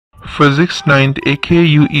Physics 9th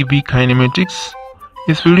AKUEB kinematics.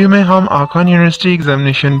 इस video में हम आखान यूनिवर्सिटी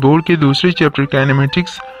एग्जामिनेशन बोर्ड के दूसरे चैप्टर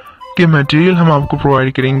काइनेमेटिक्स के मटेरियल हम आपको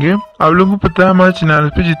प्रोवाइड करेंगे। आप लोगों को पता है हमारे चैनल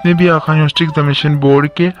पे जितने भी आखान यूनिवर्सिटी एग्जामिनेशन बोर्ड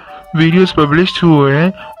के वीडियोस पब्लिश हुए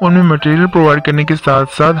हैं उनमें मटेरियल प्रोवाइड करने के साथ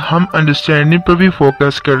साथ हम अंडरस्टैंडिंग पर भी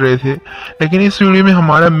फोकस कर रहे थे, लेकिन इस वीडियो में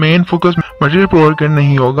हमारा मेन फोकस मटेरियल प्रोवाइड करना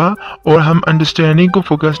नहीं होगा और हम अंडरस्टैंडिंग को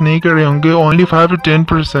फोकस नहीं कर रहे होंगे। Only 5 to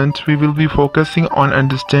 10% we will be focusing on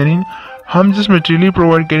understanding. हम जिस मटेरियल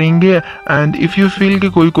प्रोवाइड करेंगे एंड इफ़ यू फील कि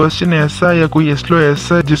कोई क्वेश्चन ऐसा या कोई एस्लो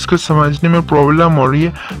ऐसा जिसको समझने में प्रॉब्लम हो रही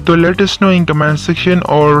है तो let us know in comment section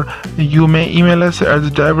और you may email us at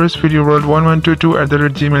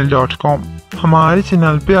diversevideoworld1122@gmail.com। हमारे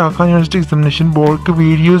चैनल पे आखान यूनिवर्सिटी एग्जामिनेशन बोर्ड के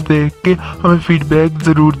वीडियोस देख के हमें फीडबैक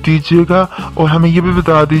ज़रूर दीजिएगा और हमें ये भी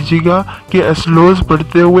बता दीजिएगा कि एस्लोज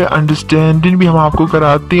पढ़ते हुए अंडरस्टैंडिंग भी हम आपको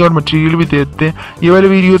कराते हैं और मटेरियल भी देते हैं। ये वाले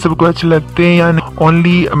वीडियो सबको अच्छे लगते हैं या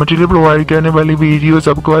ओनली मटेरियल प्रोवाइड करने वाली वीडियोस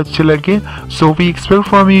आपको अच्छे लगे? So we expect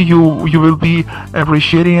from you will be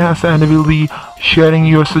appreciating us and will be sharing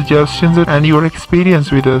your suggestions and your experience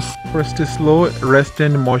with us. First slow rest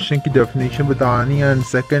and motion की definition बतानी है and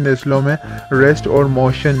second slow में rest और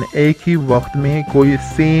motion एक ही वक्त में कोई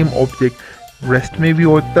same object rest में भी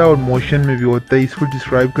होता है और मोशन में भी होता है, इसको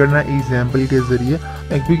डिस्क्राइब करना एग्जाम्पल के ज़रिए।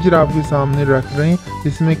 एक पिक्चर आपके सामने रख रहे हैं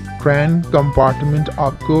जिसमें ट्रेन कंपार्टमेंट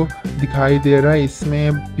आपको दिखाई दे रहा है।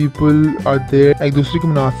 इसमें पीपल आर देयर, एक दूसरे की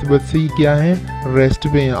मुनासिबत से क्या है, रेस्ट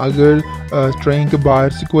पे हैं। अगर ट्रेन के बाहर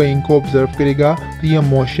से कोई इनको ऑब्जर्व करेगा तो ये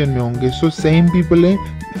मोशन में होंगे। सो सेम पीपल हैं,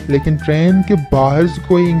 लेकिन ट्रेन के बाहर से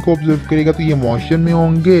कोई इनको ऑब्जर्व करेगा तो ये मोशन में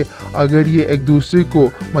होंगे। अगर ये एक दूसरे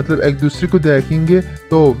को मतलब एक दूसरे को देखेंगे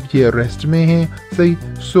तो ये रेस्ट में हैं, सही।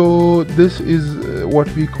 So this is what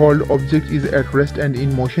we called object is at rest and in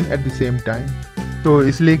motion at the same time. तो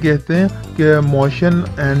इसलिए कहते हैं कि motion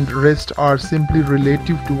and rest are simply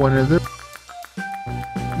relative to one another.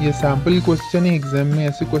 ये सैम्पल क्वेश्चन है, एग्जाम में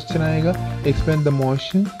ऐसे क्वेश्चन आएगा, explain the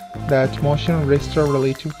motion, that motion and rest are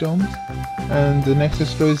relative terms, and the next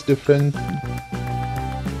slow is different.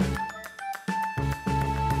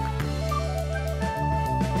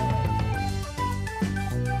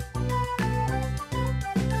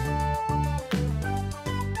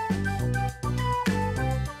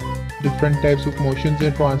 Different types of motions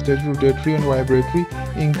हैं, translatory, rotatory and vibratory.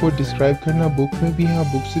 इनको describe करना book में भी है, आप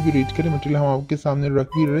बुक से भी रीड करें, मटेरियल हम आपके सामने रख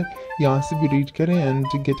भी रहे, यहाँ से भी रीड करें and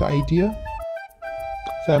get idea.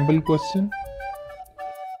 Sample question.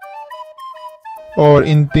 और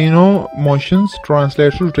इन तीनों motions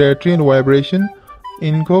translatory, rotatory and vibration,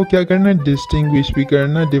 इनको क्या करना है, डिस्टिंग्विश भी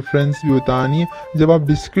करना, डिफरेंस भी बतानी है। जब आप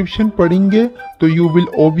डिस्क्रिप्शन पढ़ेंगे तो you will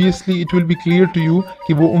obviously it will be clear to you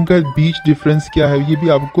कि वो उनका बीच डिफरेंस क्या है, ये भी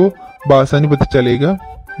आपको बासानी पता चलेगा।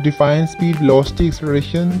 Define speed, velocity,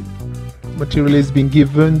 acceleration, material is being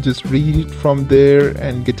given, just read it from there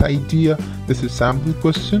and get idea. This is sample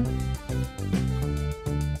question.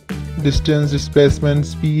 Distance, displacement,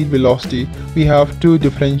 speed, velocity. We have to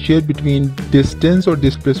differentiate between distance और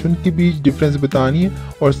displacement के बीच difference बतानी है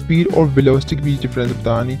और speed और velocity के बीच difference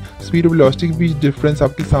बतानी है। Speed और velocity के बीच difference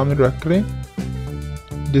आपके सामने रख रहे हैं।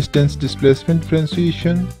 Distance, displacement,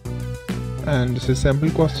 differentiation, and this is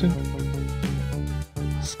sample question.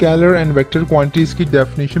 Scalar and vector quantities की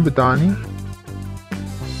definition बतानी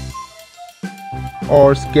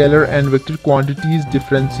और scalar and vector quantities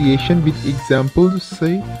differentiation with examples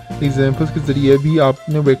से एग्जांपल्स के ज़रिए भी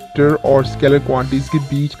आपने वेक्टर और स्केलर क्वांटिटीज के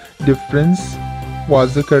बीच डिफरेंस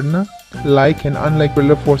वाज़ह करना। Like and unlike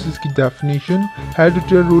parallel forces की definition, head to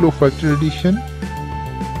tell rule of vector addition.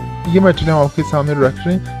 ये मटेरियल हम आपके सामने रख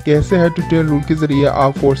रहे हैं, कैसे हेड टू टेल रूल के ज़रिए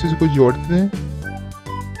आप फोर्सेस को जोड़ते हैं।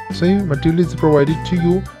 सही, material is provided to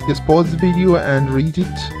you, just pause the video and read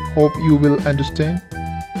it, hope you will understand.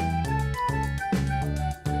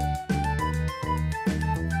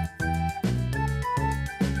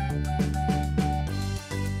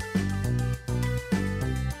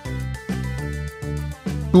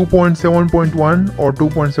 To 2.7.1 और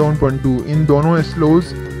 2.7.2 इन दोनों स्लोज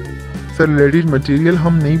से रिलेटेड मटेरियल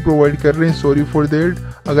हम नहीं प्रोवाइड कर रहे हैं, सॉरी फॉर दैट।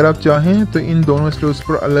 अगर आप चाहें तो इन दोनों स्लोज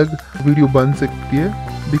पर अलग वीडियो बन सकती है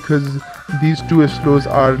because these two slows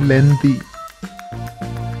are lengthy.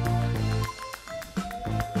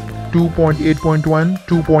 2.8.1,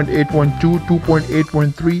 2.8.2,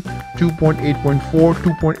 2.8.3, 2.8.4,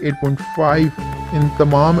 2.8.5 इन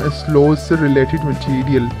तमाम स्लोज से related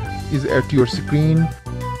material is at your screen.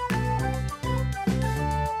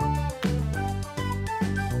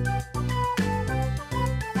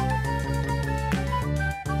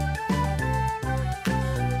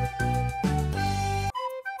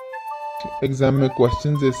 Exam में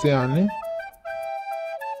क्वेश्चंस ऐसे आने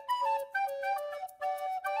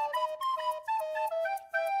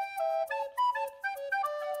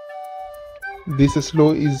This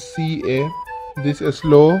SLO is CA. This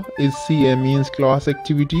SLO is CA means class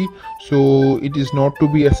activity, so it is not to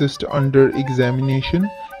be assessed under examination.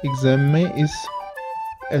 Exam में इस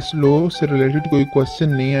SLO से related कोई question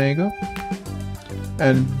नहीं आएगा.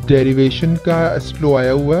 And derivation का SLO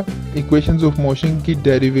आया हुआ, इक्वेशंस ऑफ मोशन की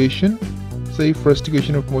डेरिवेशन. सही, first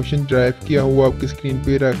equation of motion drive किया हुआ आपकी स्क्रीन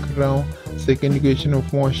पे रख रहा हूँ, second equation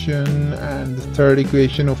of motion and third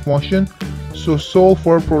equation of motion. So solve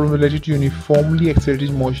for problem related to uniformly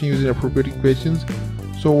accelerated motion using appropriate equations.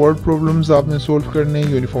 So word problems आपने solve करने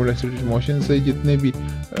uniformly accelerated motion से. जितने भी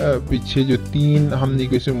पीछे जो तीन हमने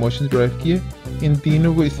equation motion ड्राइव किए, इन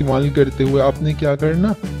तीनों को इस्तेमाल करते हुए आपने क्या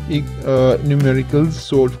करना, एक न्यूमेरिकल्स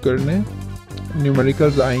solve करने.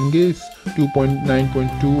 न्यूमेरिकल्स आएंगे इस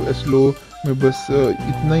 2.9.2 SLO में. बस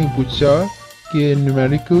इतना ही पूछा कि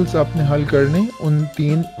न्यूमेरिकल्स आपने हल करने उन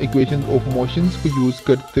तीन इक्वेशन ऑफ मोशंस को यूज़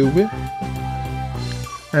करते हुए.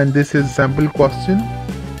 And this is sample question.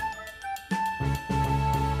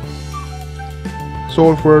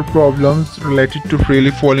 Solve for problems related to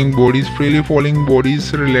freely falling bodies. Freely falling bodies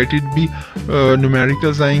से related भी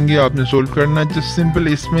numericals आएंगे, आपने solve करना. Just simple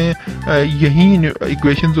इसमें यही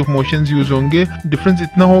equations of motions use होंगे. difference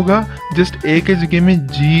इतना होगा, just A के जगह में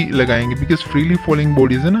G लगाएंगे, because freely falling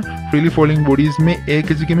bodies है ना. freely falling bodies में A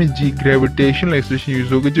के जगह में G gravitational acceleration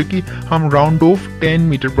use होगा, जो कि हम round of 10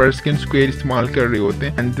 meter per second square इस्तेमाल कर रहे होते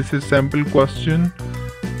हैं. And this is sample question.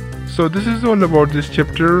 So this is all about this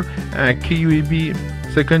chapter, AKUEB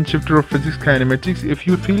second chapter of physics kinematics. If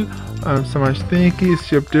you feel समझते हैं कि इस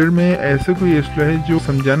चैप्टर में ऐसा कोई एस्ट्रो है जो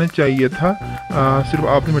समझाना चाहिए था, सिर्फ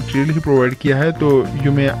आपने मटेरियल ही प्रोवाइड किया है, तो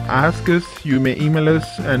you may ask us, you may email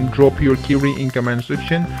us and drop your query in comment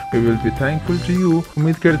section. We will be thankful to you.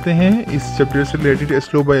 उम्मीद करते हैं इस चैप्टर से related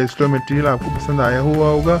astro bye astro material आपको पसंद आया हुआ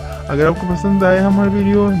होगा. अगर आपको पसंद आया हमारा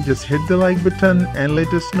video, just hit the like button and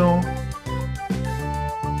let us know.